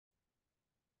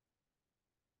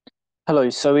Hello.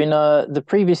 So in the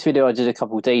previous video I did a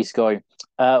couple of days ago,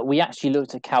 we actually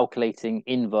looked at calculating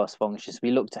inverse functions.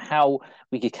 We looked at how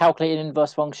we could calculate an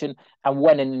inverse function and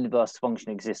when an inverse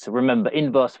function exists. So remember,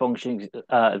 inverse functions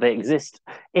they exist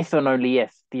if and only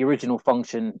if the original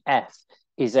function f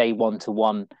is a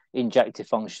one-to-one injective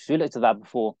function. So we looked at that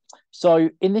before. So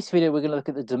in this video, we're going to look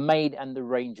at the domain and the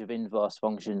range of inverse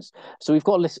functions. So we've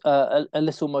got a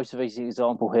little motivating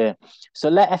example here. So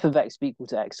let f of x be equal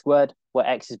to x squared, where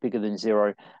x is bigger than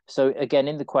 0. So again,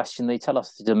 in the question, they tell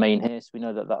us the domain here, so we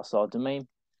know that that's our domain.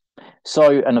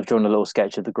 So, and I've drawn a little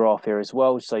sketch of the graph here as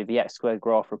well. So the x squared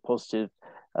graph for a positive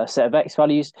set of x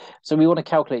values. So we want to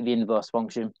calculate the inverse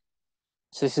function.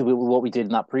 So this is what we did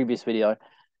in that previous video.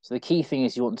 So the key thing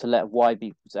is you want to let y be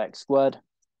equal to x squared.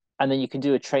 And then you can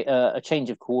do a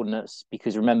change of coordinates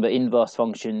because remember, inverse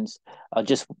functions are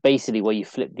just basically where you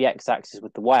flip the x-axis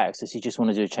with the y-axis. You just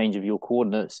want to do a change of your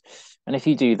coordinates. And if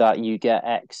you do that, you get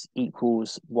x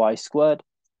equals y squared.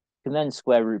 You can then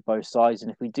square root both sides. And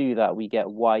if we do that, we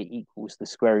get y equals the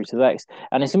square root of x.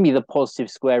 And it's going to be the positive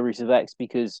square root of x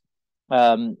because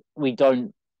we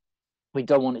don't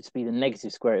want it to be the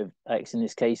negative square root of x in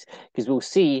this case, because we'll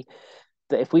see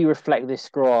that if we reflect this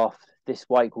graph, this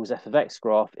y equals f of x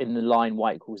graph in the line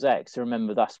y equals x. So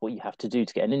remember, that's what you have to do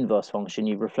to get an inverse function.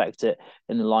 You reflect it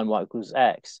in the line y equals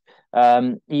x.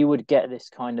 You would get this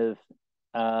kind of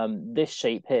this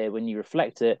shape here when you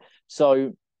reflect it.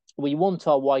 So we want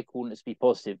our y coordinates to be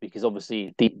positive because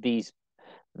obviously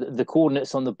the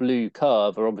coordinates on the blue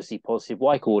curve are obviously positive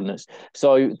y coordinates.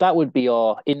 So that would be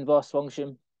our inverse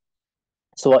function.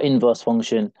 So our inverse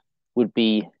function would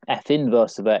be f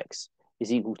inverse of x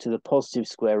is equal to the positive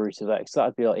square root of x. That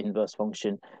would be our inverse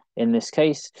function in this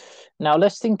case. Now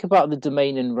let's think about the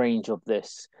domain and range of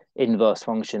this inverse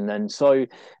function then. So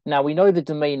now we know the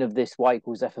domain of this y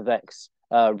equals f of x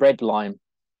red line.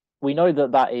 We know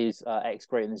that that is x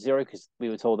greater than 0 because we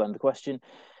were told that in the question.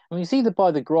 And we see that by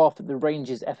the graph that the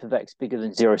range is f of x bigger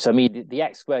than 0. So I mean the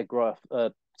x squared graph,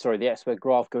 the x squared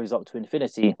graph goes up to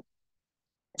infinity.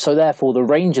 So therefore, the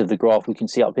range of the graph, we can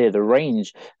see up here, the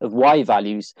range of y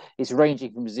values is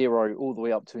ranging from 0 all the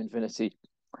way up to infinity.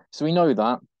 So we know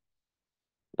that.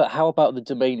 But how about the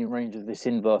domain and range of this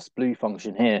inverse blue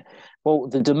function here? Well,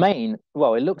 the domain,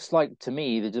 well, it looks like to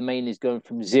me the domain is going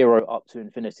from 0 up to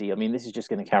infinity. I mean, this is just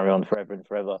going to carry on forever and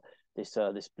forever, this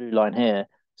blue line here.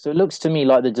 So it looks to me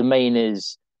like the domain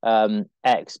is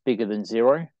x bigger than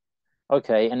 0.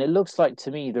 Okay, and it looks like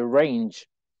to me the range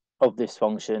of this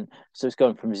function. So it's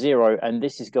going from 0 and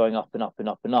this is going up and up and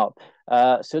up and up.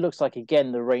 So it looks like,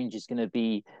 again, the range is going to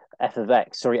be f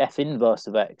inverse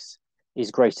of x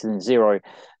is greater than 0.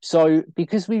 So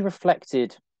because we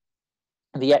reflected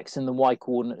the x and the y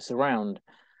coordinates around,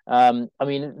 I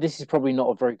mean, this is probably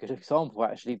not a very good example,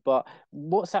 actually, but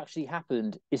what's actually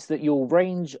happened is that your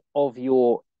range of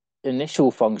your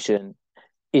initial function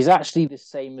is actually the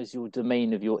same as your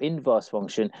domain of your inverse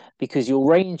function because your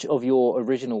range of your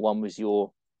original one was your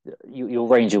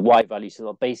range of y values,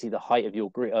 so basically the height of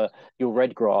your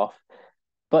red graph,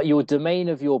 but your domain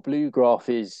of your blue graph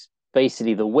is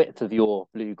basically the width of your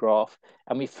blue graph,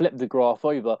 and we flip the graph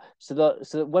over so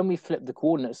that when we flip the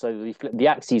coordinates over, we flip the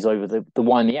axes over, the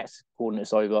y and the x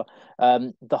coordinates over,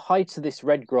 the height of this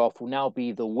red graph will now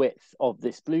be the width of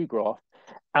this blue graph,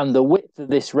 and the width of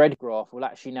this red graph will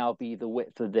actually now be the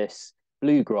width of this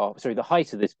blue graph. Sorry, the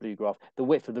height of this blue graph. The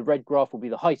width of the red graph will be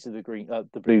the height of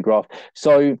the blue graph.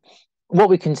 So what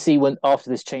we can see when after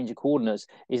this change of coordinates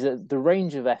is that the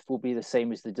range of f will be the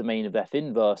same as the domain of f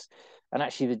inverse, and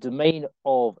actually the domain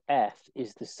of f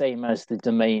is the same as the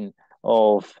domain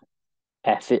of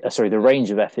the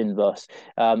range of f inverse.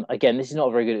 Again, this is not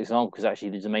a very good example because actually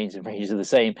the domains and ranges are the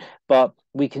same, but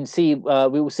we can see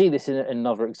we will see this in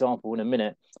another example in a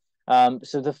minute.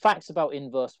 So the facts about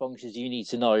inverse functions you need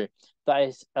to know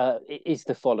that is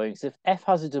the following. So if f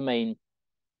has a domain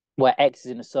where x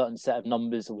is in a certain set of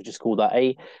numbers, we'll just call that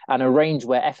A, and a range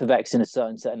where f of x in a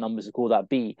certain set of numbers, we'll call that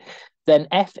B, then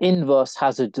f inverse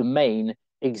has a domain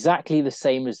exactly the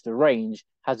same as the range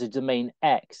has a domain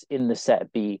x in the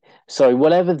set B. So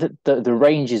whatever the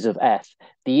ranges of f,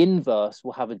 the inverse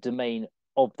will have a domain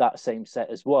of that same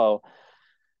set as well.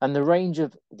 And the range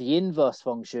of the inverse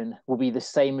function will be the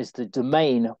same as the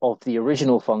domain of the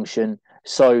original function.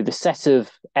 So the set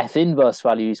of f inverse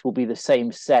values will be the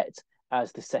same set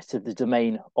as the set of the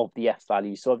domain of the f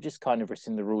value. So I've just kind of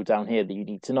written the rule down here that you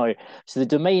need to know. So the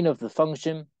domain of the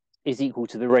function is equal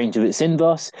to the range of its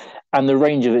inverse, and the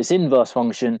range of its inverse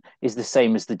function is the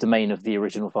same as the domain of the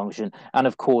original function. And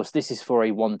of course, this is for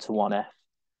a one-to-one f.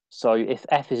 So if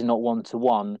f is not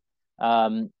one-to-one,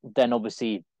 then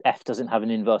obviously f doesn't have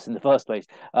an inverse in the first place.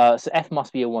 So f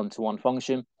must be a one-to-one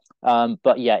function.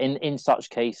 But yeah, in such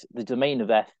case, the domain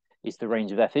of f is the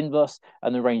range of f inverse,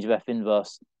 and the range of f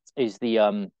inverse is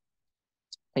the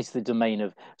domain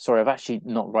of, sorry, I've actually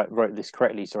not wrote this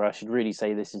correctly. Sorry, I should really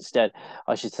say this instead.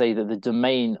 I should say that the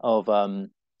domain of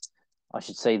I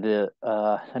should say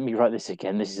let me write this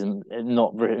again. This is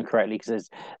not written correctly because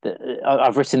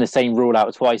I've written the same rule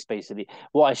out twice, basically.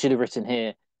 What I should have written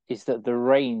here is that the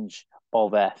range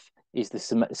of f is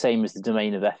the same as the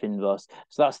domain of f inverse.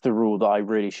 So that's the rule that I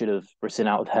really should have written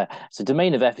out there. So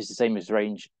domain of f is the same as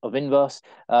range of inverse.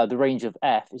 The range of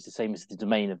f is the same as the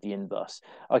domain of the inverse.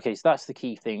 Okay, so that's the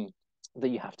key thing that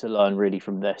you have to learn really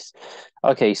from this.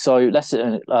 Okay, so let's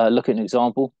look at an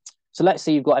example. So let's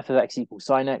say you've got f of x equals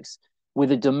sine x with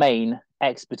a domain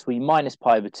x between minus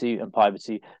pi over 2 and pi over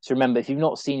 2. So remember, if you've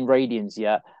not seen radians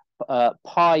yet,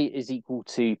 pi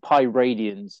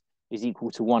radians is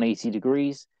equal to 180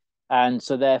 degrees. And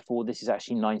so therefore, this is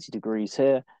actually 90 degrees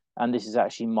here. And this is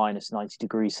actually minus 90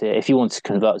 degrees here, if you want to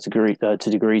convert to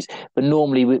degrees. But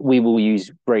normally, we will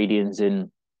use radians in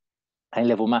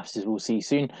A-level maths, as we'll see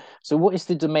soon. So what is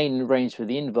the domain and range for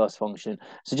the inverse function?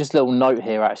 So just a little note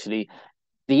here, actually.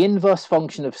 The inverse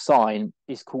function of sine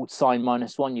is called sine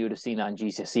minus 1. You would have seen that in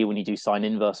GCSE when you do sine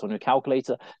inverse on your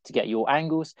calculator to get your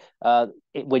angles.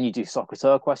 When you do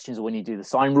Socrates questions or when you do the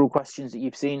sine rule questions that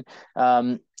you've seen,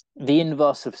 the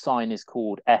inverse of sine is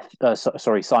called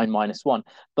sine minus 1.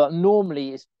 But normally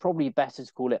it's probably better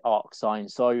to call it arc sine.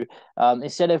 So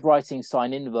instead of writing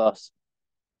sine inverse,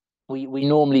 we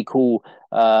normally call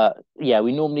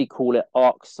it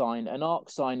arc sine. And arc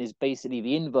sine is basically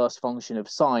the inverse function of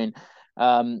sine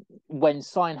when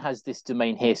sine has this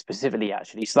domain here specifically,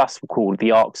 actually. So that's called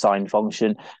the arc sine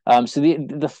function. So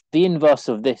the inverse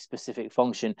of this specific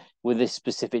function with this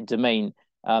specific domain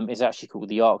is actually called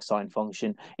the arc sine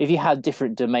function. If you had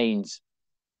different domains,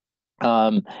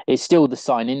 it's still the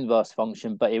sine inverse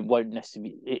function, but it won't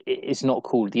necessarily, it's not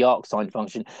called the arc sine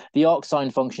function. The arc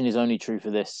sine function is only true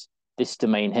for this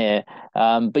domain here.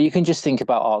 But you can just think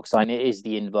about arc sine. It is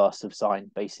the inverse of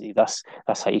sine, basically. That's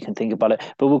how you can think about it.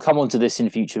 But we'll come on to this in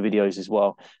future videos as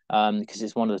well, because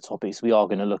it's one of the topics we are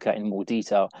going to look at in more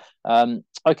detail.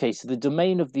 Okay, so the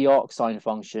domain of the arc sine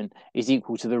function is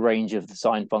equal to the range of the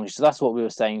sine function. So that's what we were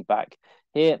saying back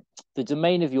here. The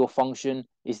domain of your function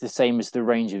is the same as the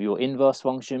range of your inverse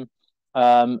function.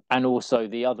 And also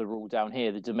the other rule down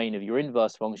here, the domain of your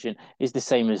inverse function is the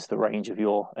same as the range of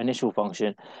your initial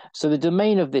function. So the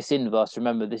domain of this inverse,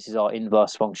 remember, this is our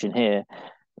inverse function here,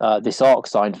 this arc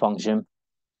sine function,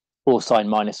 or sine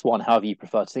minus 1, however you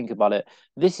prefer to think about it.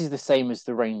 This is the same as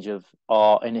the range of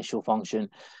our initial function.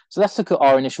 So let's look at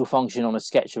our initial function on a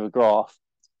sketch of a graph.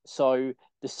 So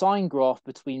the sine graph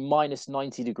between minus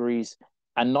 90 degrees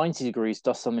and 90 degrees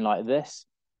does something like this,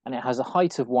 and it has a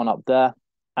height of 1 up there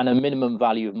and a minimum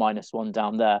value of minus 1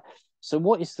 down there. So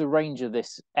what is the range of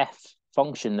this f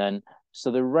function then? So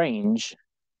the range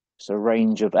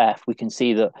of f, we can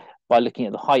see that by looking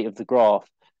at the height of the graph,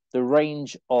 the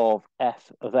range of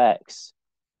f of x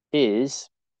is,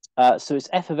 so it's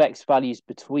f of x values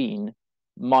between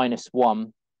minus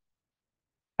 1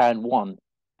 and 1,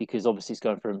 because obviously it's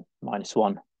going from minus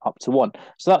 1 up to 1.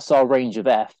 So that's our range of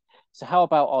f. So how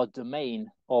about our domain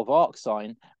of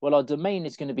arcsine? Well, our domain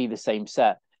is going to be the same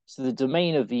set. So the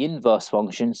domain of the inverse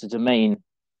function is the domain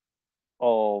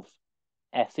of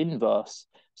f inverse.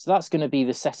 So that's going to be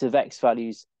the set of x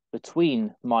values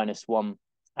between minus 1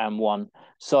 and 1.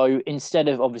 So instead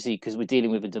of, obviously, because we're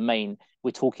dealing with a domain,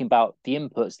 we're talking about the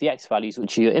inputs, the x values,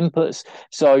 which are your inputs.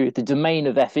 So the domain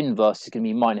of f inverse is going to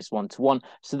be minus 1 to 1.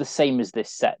 So the same as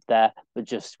this set there, but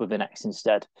just with an x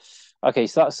instead. Okay,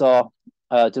 so that's our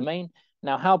domain.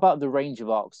 Now, how about the range of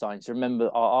arcsine? So remember,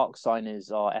 our arcsine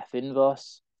is our f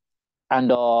inverse,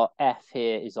 and our f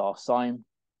here is our sine.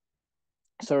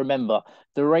 So remember,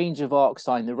 the range of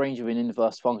arcsine, the range of an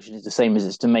inverse function, is the same as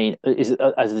its domain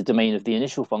as the domain of the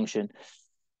initial function.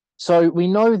 So we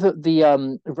know that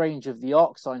the range of the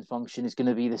arcsine function is going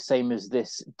to be the same as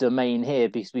this domain here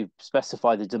because we've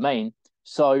specified the domain.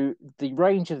 So the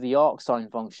range of the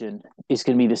arcsine function is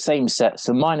going to be the same set,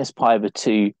 so minus pi over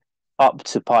 2 up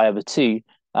to pi over 2.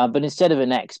 But instead of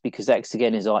an x, because x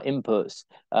again is our inputs,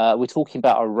 we're talking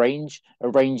about a range. A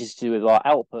range is to do with our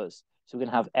outputs. So we're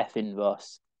going to have f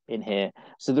inverse in here.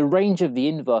 So the range of the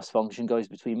inverse function goes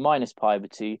between minus pi over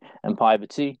 2 and pi over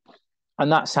 2.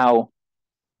 And that's how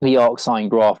the arcsine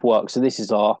graph works. So this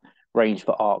is our range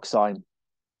for arcsine.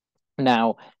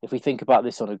 Now, if we think about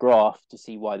this on a graph to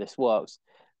see why this works.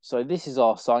 So this is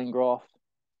our sine graph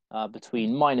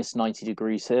between minus 90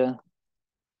 degrees here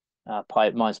pi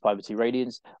minus pi over 2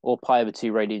 radians, or pi over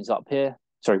 2 radians up here.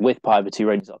 Sorry, with pi over 2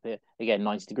 radians up here. Again,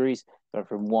 90 degrees, going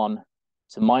from 1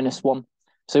 to -1.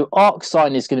 So arc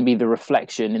sine is going to be the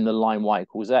reflection in the line y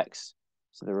equals x.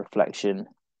 So the reflection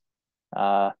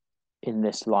in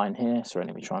this line here. Sorry,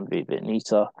 let me try and be a bit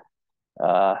neater.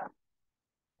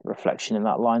 Reflection in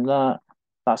that line there.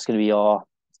 That's going to be our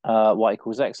y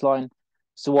equals x line.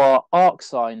 So our arc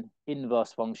sine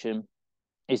inverse function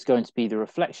is going to be the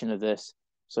reflection of this.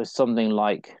 So something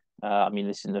like, I mean,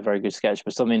 this isn't a very good sketch,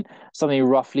 but something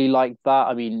roughly like that.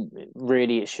 I mean,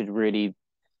 really, it should really,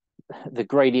 the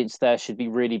gradients there should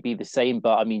really be the same,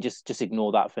 but I mean, just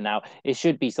ignore that for now. It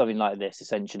should be something like this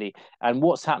essentially. And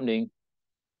what's happening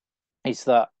is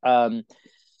that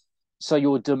so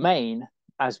your domain,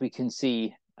 as we can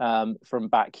see from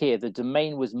back here, the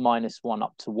domain was -1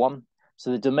 up to 1.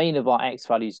 So the domain of our x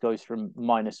values goes from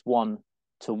 -1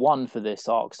 to 1 for this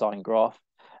arc sine graph.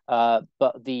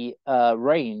 But the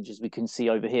range, as we can see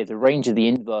over here, the range of the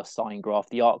inverse sine graph,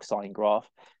 the arc sine graph,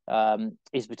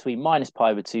 is between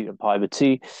 -pi/2 and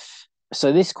pi/2.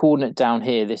 So this coordinate down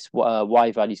here, this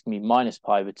y value is going to be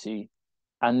 -pi/2,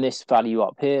 and this value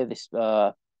up here, this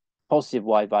positive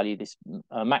y value, this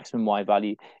maximum y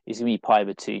value, is going to be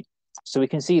pi/2. So we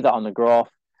can see that on the graph.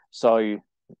 So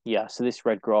yeah, so this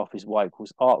red graph is y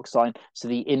equals arc sine. So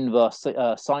the inverse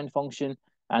sine function,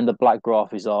 and the black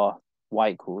graph is our y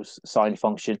equals sine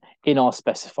function in our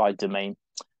specified domain.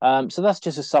 So that's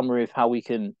just a summary of how we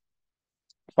can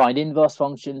find inverse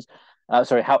functions.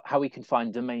 Sorry, how we can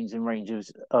find domains and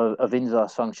ranges of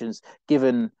inverse functions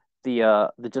given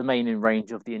the domain and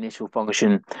range of the initial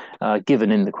function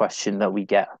given in the question that we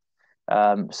get.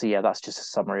 So yeah, that's just a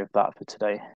summary of that for today.